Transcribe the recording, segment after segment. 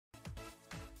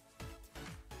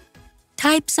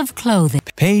Types of clothing.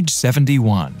 Page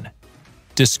 71.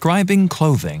 Describing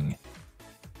clothing.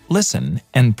 Listen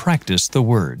and practice the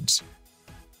words.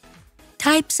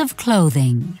 Types of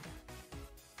clothing.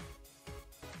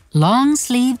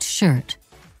 Long-sleeved shirt.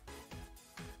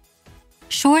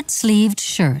 Short-sleeved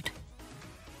shirt.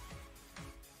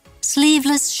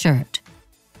 Sleeveless shirt.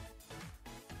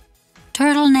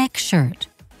 Turtleneck shirt.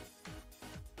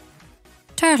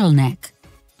 Turtleneck.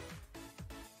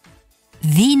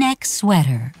 V-neck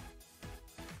sweater.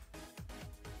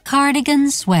 Cardigan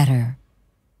sweater.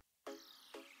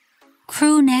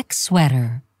 Crew neck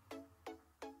sweater.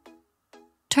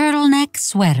 Turtleneck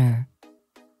sweater.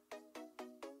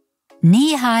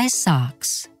 Knee-high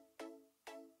socks.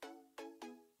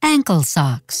 Ankle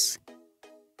socks.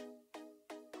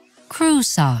 Crew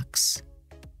socks.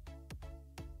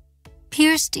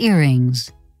 Pierced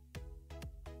earrings.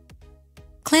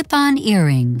 Clip-on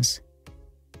earrings.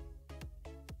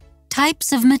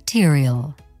 Types of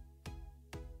material.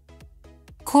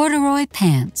 Corduroy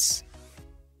pants.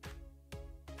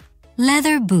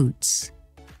 Leather boots.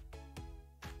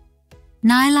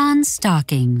 Nylon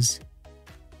stockings.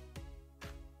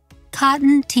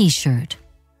 Cotton t-shirt.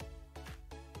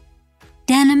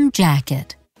 Denim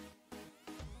jacket.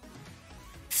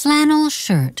 Flannel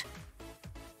shirt.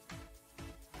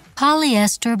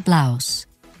 Polyester blouse.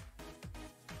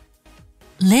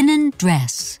 Linen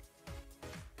dress.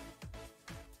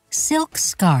 Silk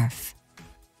scarf.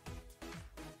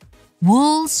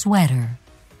 Wool sweater.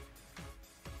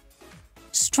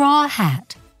 Straw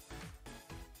hat.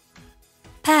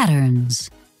 Patterns.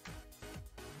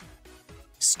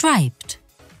 Striped.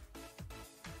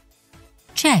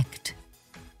 Checked.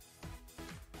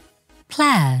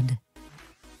 Plaid.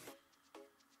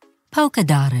 Polka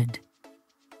dotted.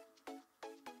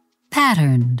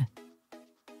 Patterned.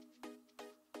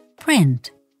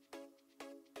 Print.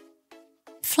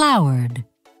 Flowered.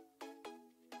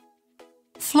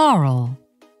 Floral.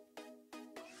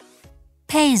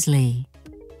 Paisley.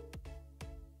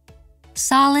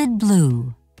 Solid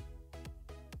blue.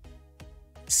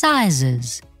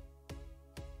 Sizes.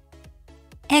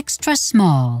 Extra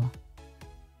small.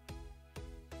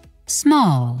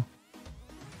 Small.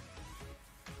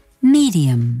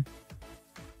 Medium.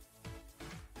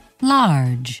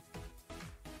 Large.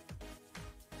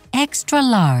 Extra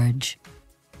large.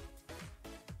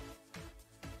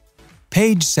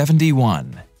 Page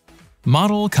 71.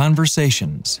 Model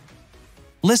conversations.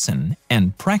 Listen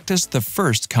and practice the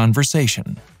first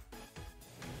conversation.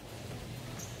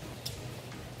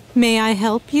 May I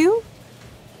help you?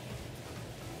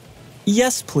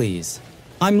 Yes, please.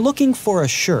 I'm looking for a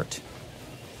shirt.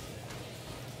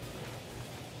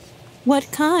 What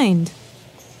kind?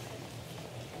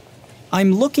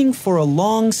 I'm looking for a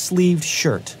long-sleeved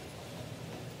shirt.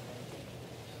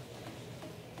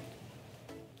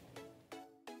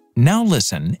 Now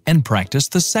listen and practice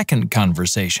the second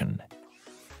conversation.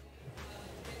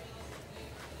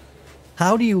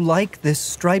 How do you like this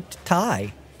striped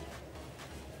tie?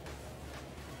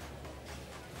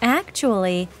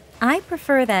 Actually, I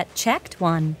prefer that checked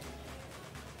one.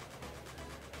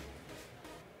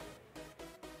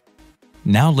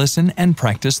 Now listen and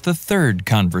practice the third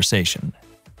conversation.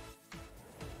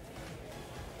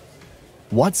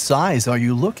 What size are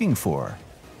you looking for?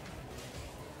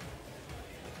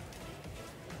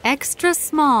 Extra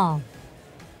small.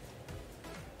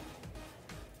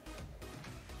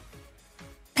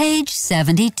 Page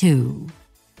 72.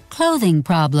 Clothing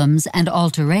problems and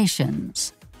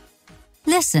alterations.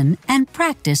 Listen and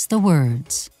practice the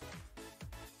words.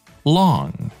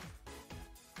 Long.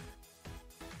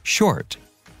 Short.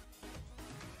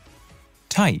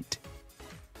 Tight.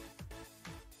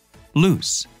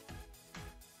 Loose.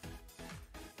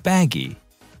 Baggy.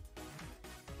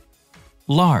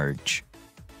 Large.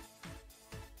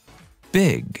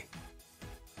 Big.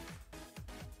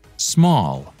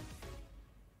 Small.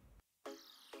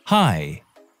 High.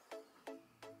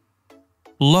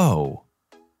 Low.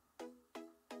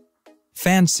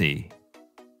 Fancy.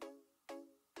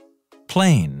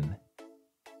 Plain.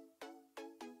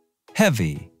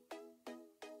 Heavy.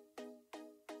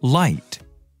 Light.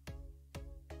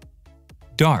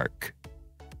 Dark.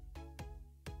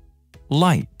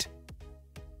 Light.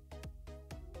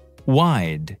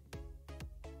 Wide.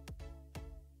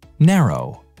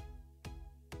 Narrow.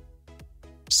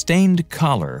 Stained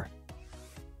collar.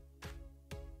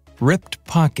 Ripped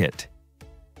pocket.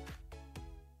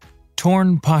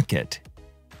 Torn pocket.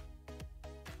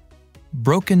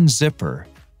 Broken zipper.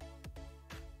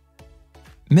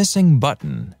 Missing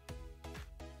button.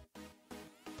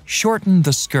 Shorten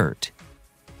the skirt.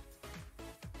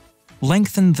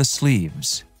 Lengthen the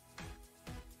sleeves.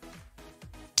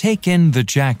 Take in the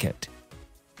jacket.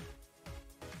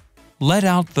 Let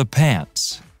out the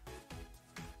pants.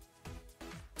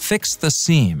 Fix the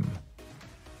seam.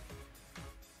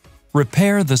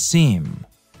 Repair the seam.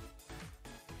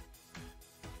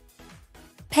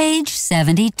 Page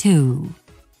 72.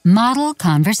 Model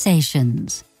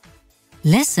conversations.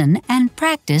 Listen and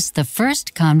practice the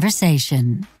first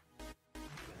conversation.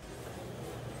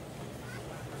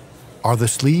 Are the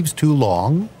sleeves too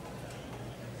long?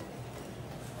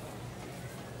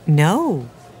 No,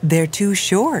 they're too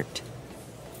short.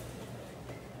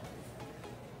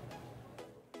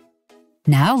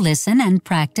 Now listen and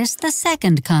practice the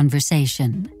second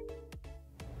conversation.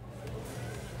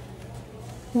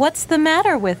 What's the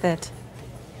matter with it?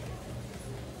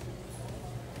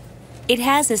 It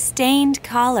has a stained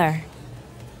collar.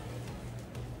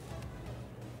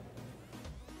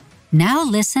 Now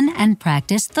listen and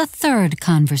practice the third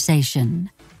conversation.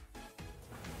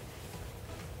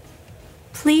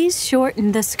 Please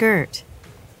shorten the skirt.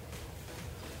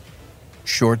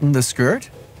 Shorten the skirt?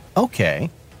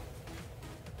 Okay.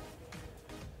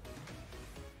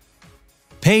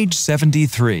 Page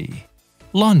 73.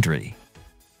 Laundry.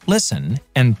 Listen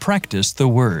and practice the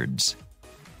words.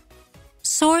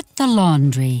 Sort the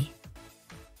laundry.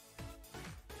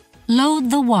 Load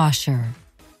the washer.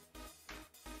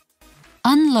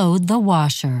 Unload the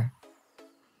washer.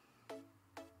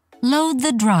 Load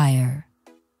the dryer.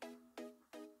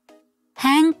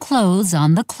 Hang clothes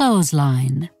on the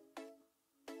clothesline.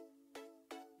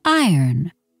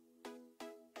 Iron.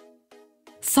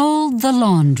 Fold the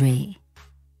laundry.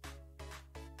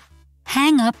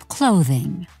 Hang up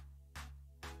clothing.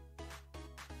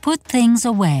 Put things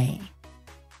away.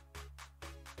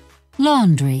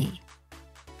 Laundry.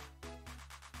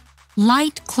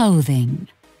 Light clothing.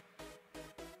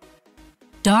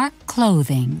 Dark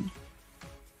clothing.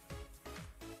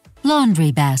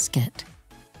 Laundry basket.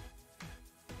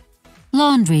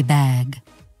 Laundry bag.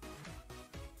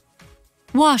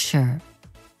 Washer.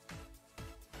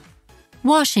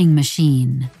 Washing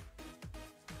machine.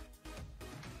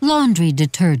 Laundry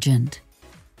detergent.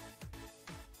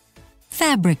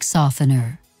 Fabric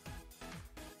softener.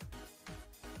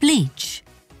 Bleach.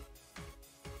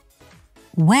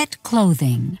 Wet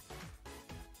clothing.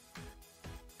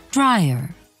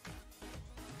 Dryer.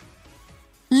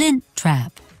 Lint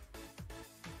trap.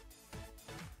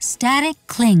 Static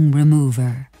cling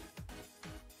remover.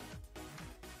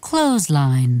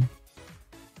 Clothesline.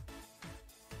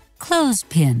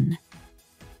 Clothespin.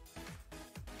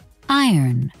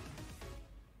 Iron.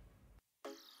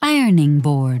 Ironing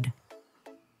board.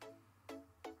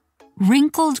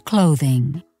 Wrinkled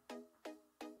clothing.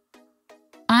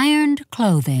 Ironed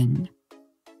clothing.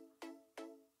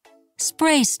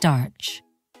 Spray starch.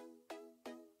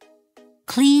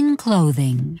 Clean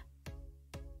clothing.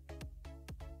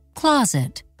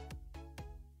 Closet.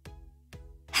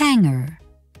 Hanger.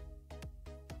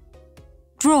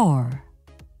 Drawer.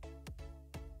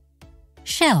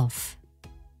 Shelf.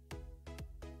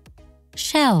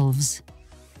 Shelves.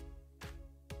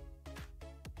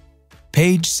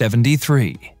 Page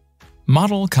 73.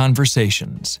 Model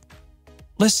conversations.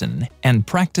 Listen and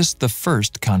practice the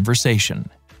first conversation.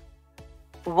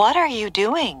 What are you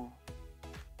doing?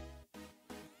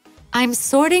 I'm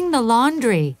sorting the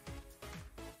laundry.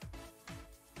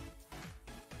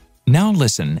 Now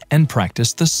listen and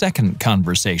practice the second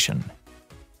conversation.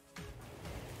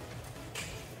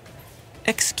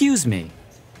 Excuse me,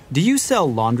 do you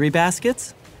sell laundry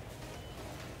baskets?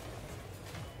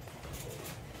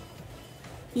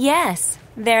 Yes,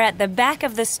 they're at the back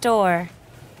of the store.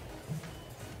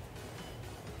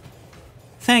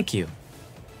 Thank you.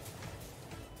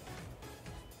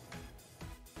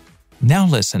 Now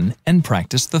listen and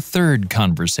practice the third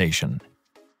conversation.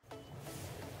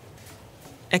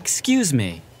 Excuse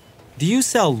me, do you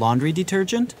sell laundry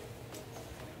detergent?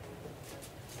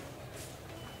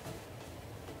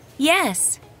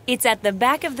 Yes, it's at the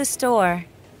back of the store.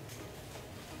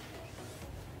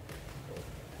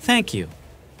 Thank you.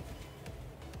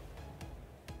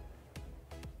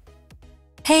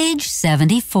 Page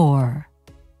 74.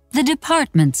 The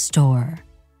department store.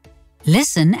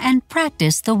 Listen and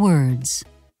practice the words.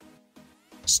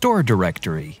 Store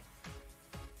directory.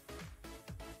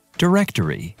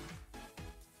 Directory.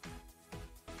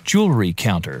 Jewelry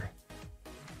counter.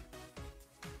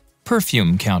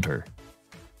 Perfume counter.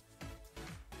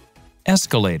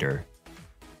 Escalator.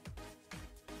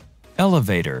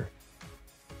 Elevator.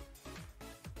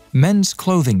 Men's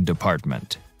clothing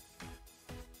department.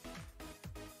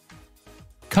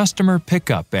 Customer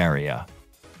pickup area.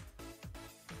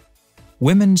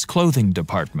 Women's clothing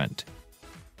department.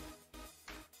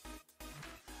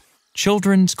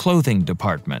 Children's Clothing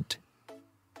Department.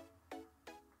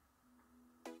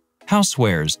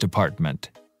 Housewares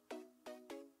Department.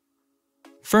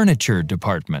 Furniture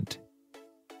Department.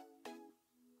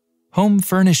 Home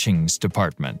Furnishings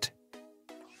Department.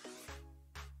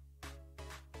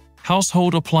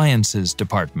 Household Appliances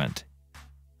Department.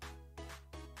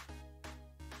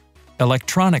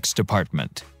 Electronics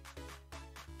Department.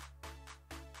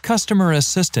 Customer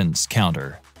Assistance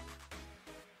Counter.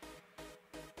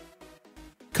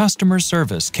 Customer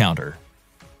Service Counter.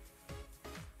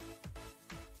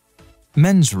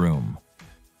 Men's Room.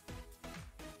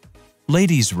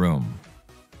 Ladies' Room.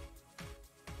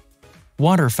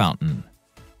 Water Fountain.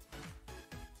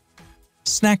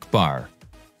 Snack Bar.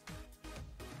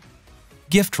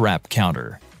 Gift Wrap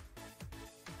Counter.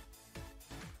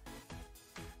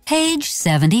 Page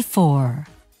 74.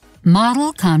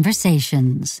 Model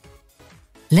Conversations.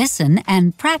 Listen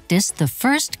and practice the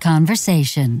first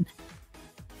conversation.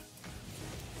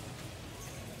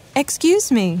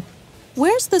 Excuse me,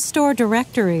 where's the store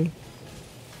directory?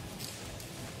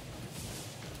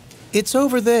 It's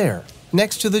over there,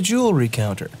 next to the jewelry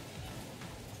counter.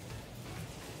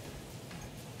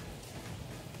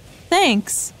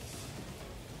 Thanks.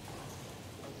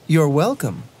 You're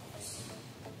welcome.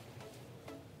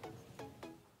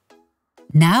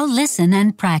 Now listen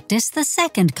and practice the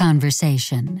second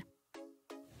conversation.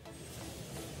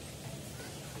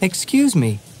 Excuse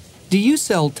me, do you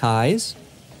sell ties?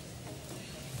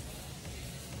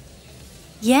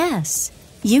 Yes,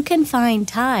 you can find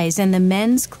ties in the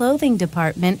men's clothing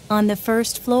department on the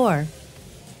first floor.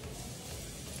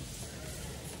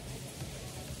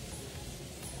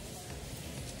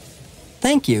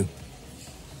 Thank you.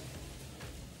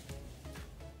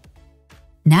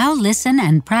 Now listen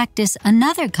and practice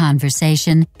another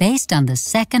conversation based on the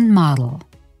second model.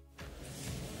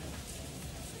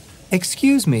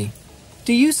 Excuse me,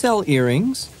 do you sell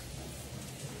earrings?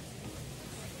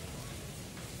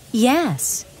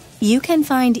 Yes, you can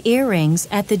find earrings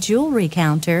at the jewelry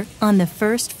counter on the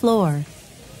first floor.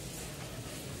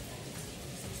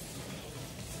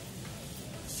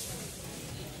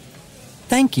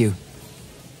 Thank you.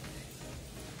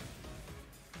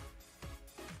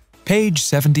 Page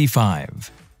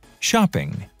 75.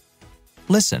 Shopping.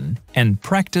 Listen and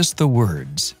practice the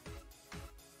words.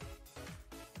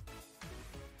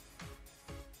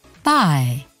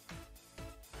 Buy.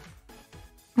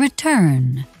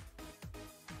 Return.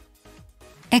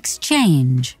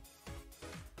 Exchange.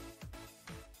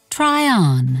 Try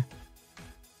on.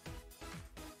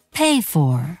 Pay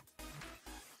for.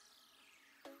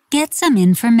 Get some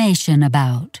information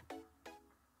about.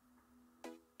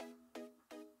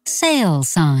 Sale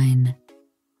sign.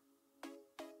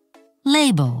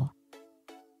 Label.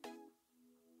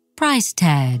 Price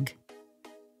tag.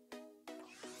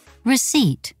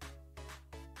 Receipt.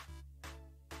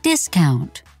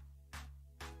 Discount.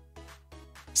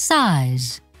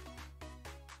 Size.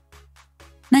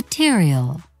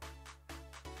 Material.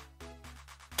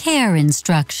 Care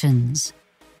instructions.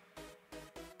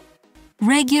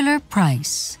 Regular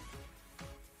price.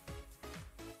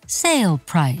 Sale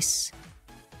price.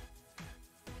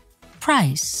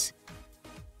 Price.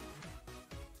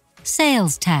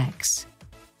 Sales tax.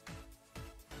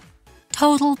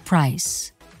 Total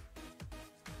price.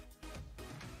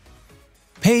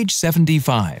 Page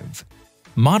 75.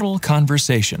 Model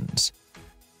conversations.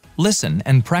 Listen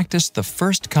and practice the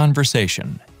first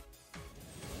conversation.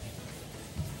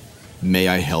 May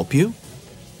I help you?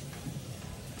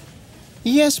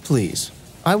 Yes, please.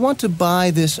 I want to buy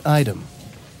this item.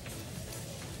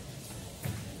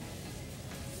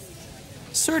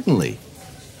 Certainly.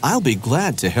 I'll be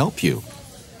glad to help you.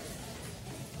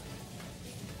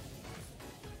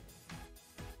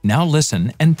 Now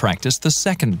listen and practice the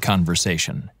second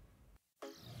conversation.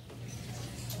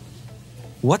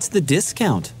 What's the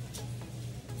discount?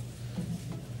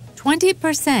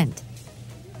 20%.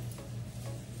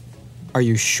 Are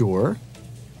you sure?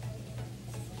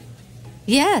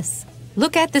 Yes,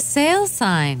 look at the sale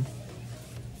sign.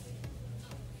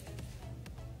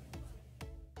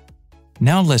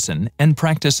 Now listen and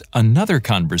practice another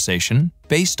conversation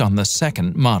based on the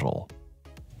second model.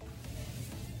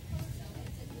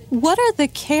 What are the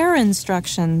care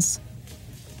instructions?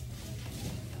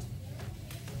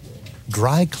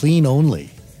 Dry clean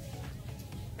only.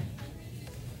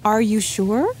 Are you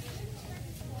sure?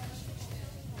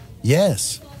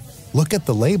 Yes. Look at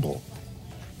the label.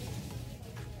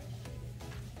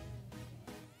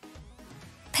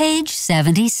 Page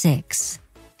 76.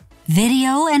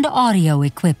 Video and audio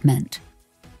equipment.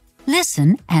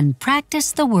 Listen and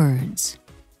practice the words.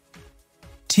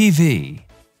 TV.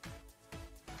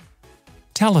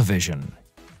 television,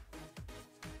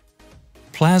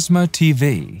 plasma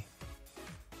TV,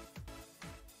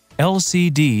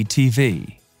 LCD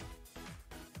TV,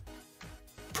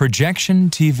 projection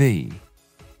TV,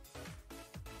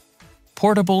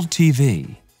 portable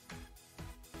TV,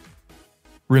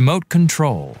 remote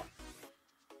control,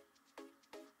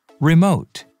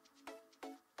 remote,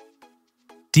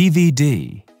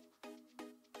 DVD,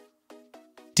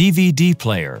 DVD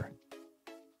player,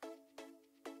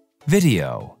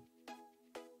 video,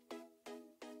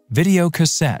 video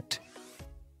cassette,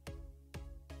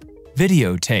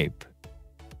 videotape,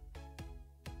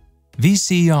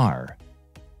 VCR,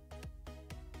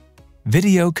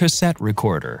 video cassette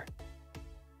recorder,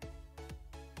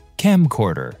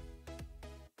 camcorder,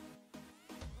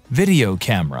 video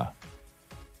camera,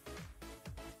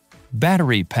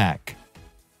 battery pack,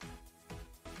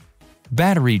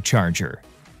 battery charger,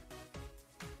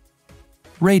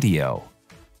 radio,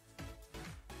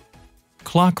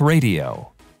 clock radio,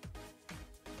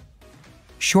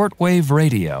 shortwave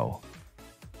radio,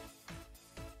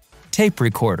 tape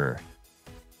recorder,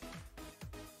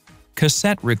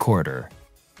 cassette recorder,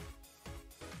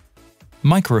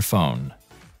 microphone,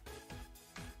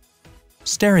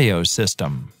 stereo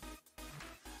system,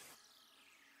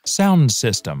 sound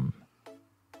system,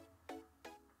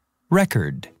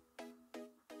 record,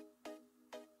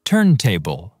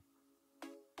 turntable,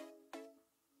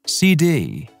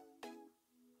 CD,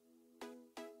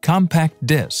 compact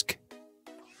disc,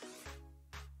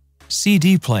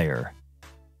 CD player,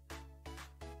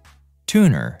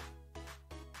 tuner,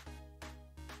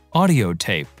 audio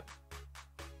tape,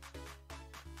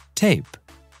 tape,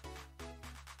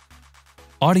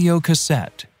 audio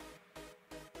cassette,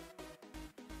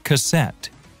 cassette,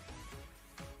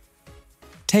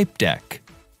 tape deck,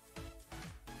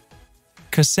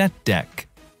 cassette deck,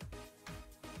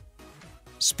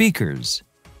 speakers,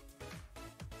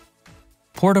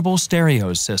 portable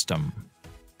stereo system,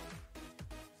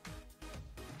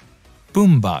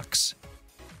 boombox,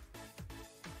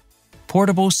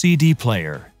 portable CD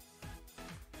player,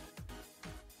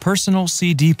 personal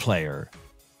CD player,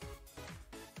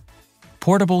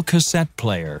 portable cassette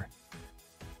player,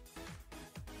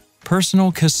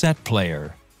 personal cassette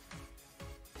player,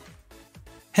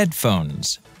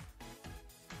 headphones,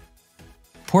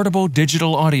 portable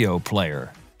digital audio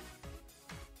player,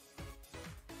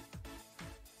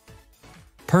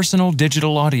 personal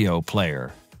digital audio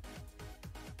player,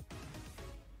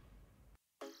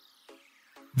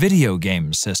 video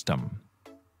game system,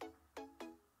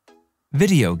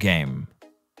 video game,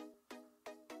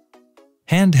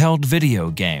 handheld video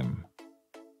game.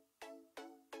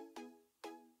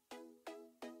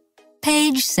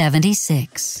 Page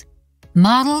 76.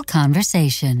 Model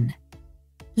conversation.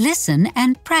 Listen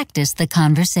and practice the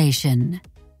conversation.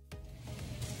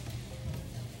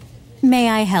 May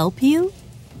I help you?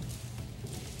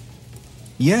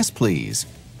 Yes, please.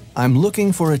 I'm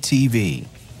looking for a TV.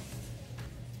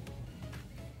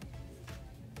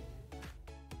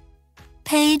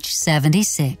 Page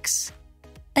 76.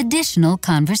 Additional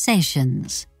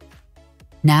conversations.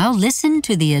 Now listen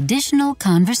to the additional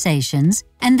conversations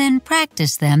and then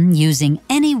practice them using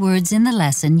any words in the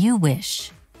lesson you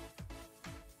wish.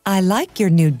 I like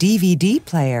your new DVD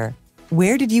player.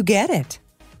 Where did you get it?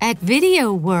 At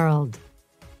Video World.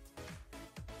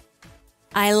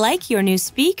 I like your new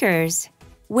speakers.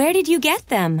 Where did you get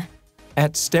them?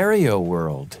 At Stereo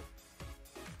World.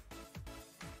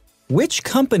 Which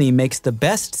company makes the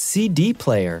best CD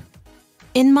player?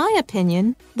 In my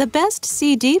opinion, the best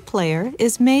CD player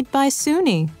is made by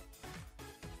SUNY.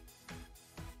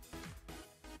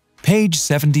 Page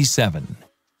 77.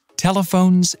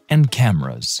 Telephones and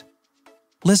cameras.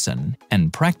 Listen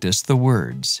and practice the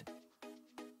words.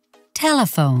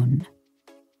 Telephone,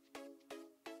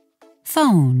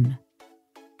 phone,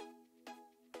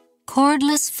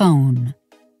 cordless phone,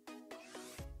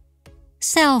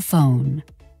 cell phone,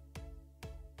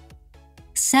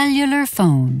 cellular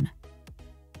phone,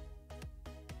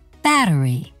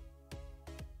 battery,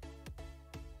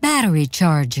 battery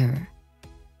charger,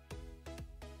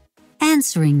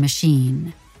 answering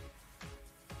machine,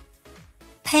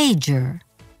 pager,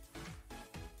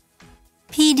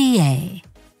 PDA,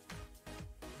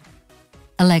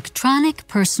 electronic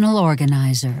personal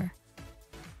organizer,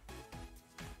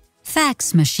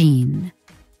 fax machine,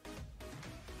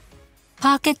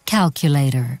 pocket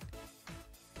calculator,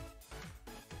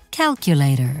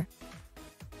 calculator,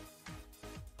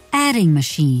 adding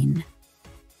machine,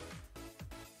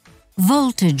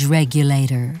 voltage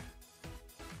regulator,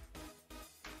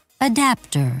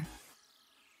 adapter,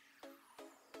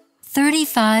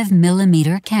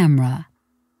 35mm camera,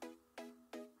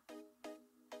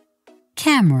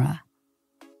 camera,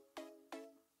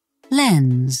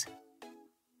 lens,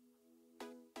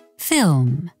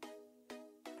 film,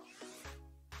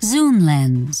 zoom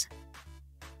lens,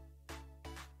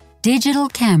 digital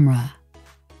camera,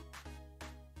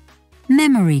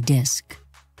 memory disk,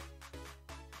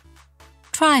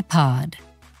 tripod,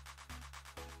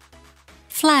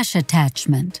 flash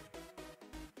attachment,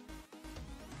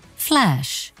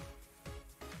 flash,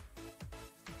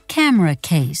 camera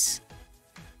case,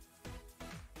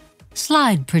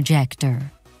 slide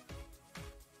projector,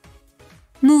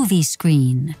 movie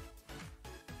screen,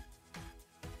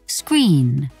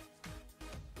 screen.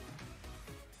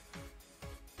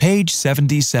 Page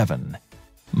 77.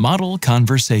 Model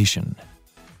conversation.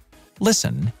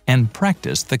 Listen and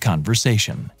practice the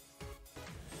conversation.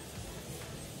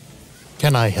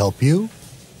 Can I help you?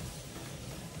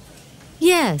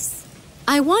 Yes,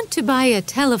 I want to buy a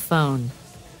telephone.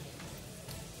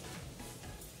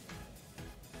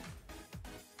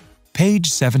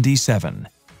 Page 77.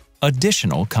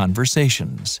 Additional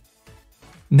conversations.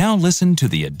 Now listen to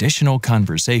the additional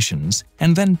conversations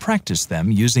and then practice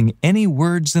them using any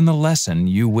words in the lesson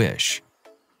you wish.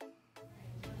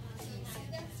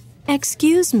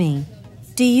 Excuse me,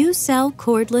 do you sell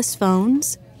cordless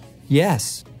phones?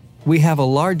 Yes, we have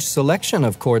a large selection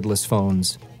of cordless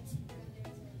phones.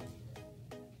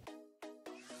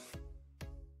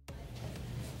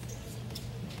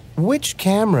 Which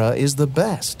camera is the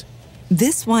best?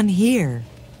 This one here.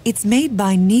 It's made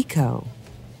by Nico.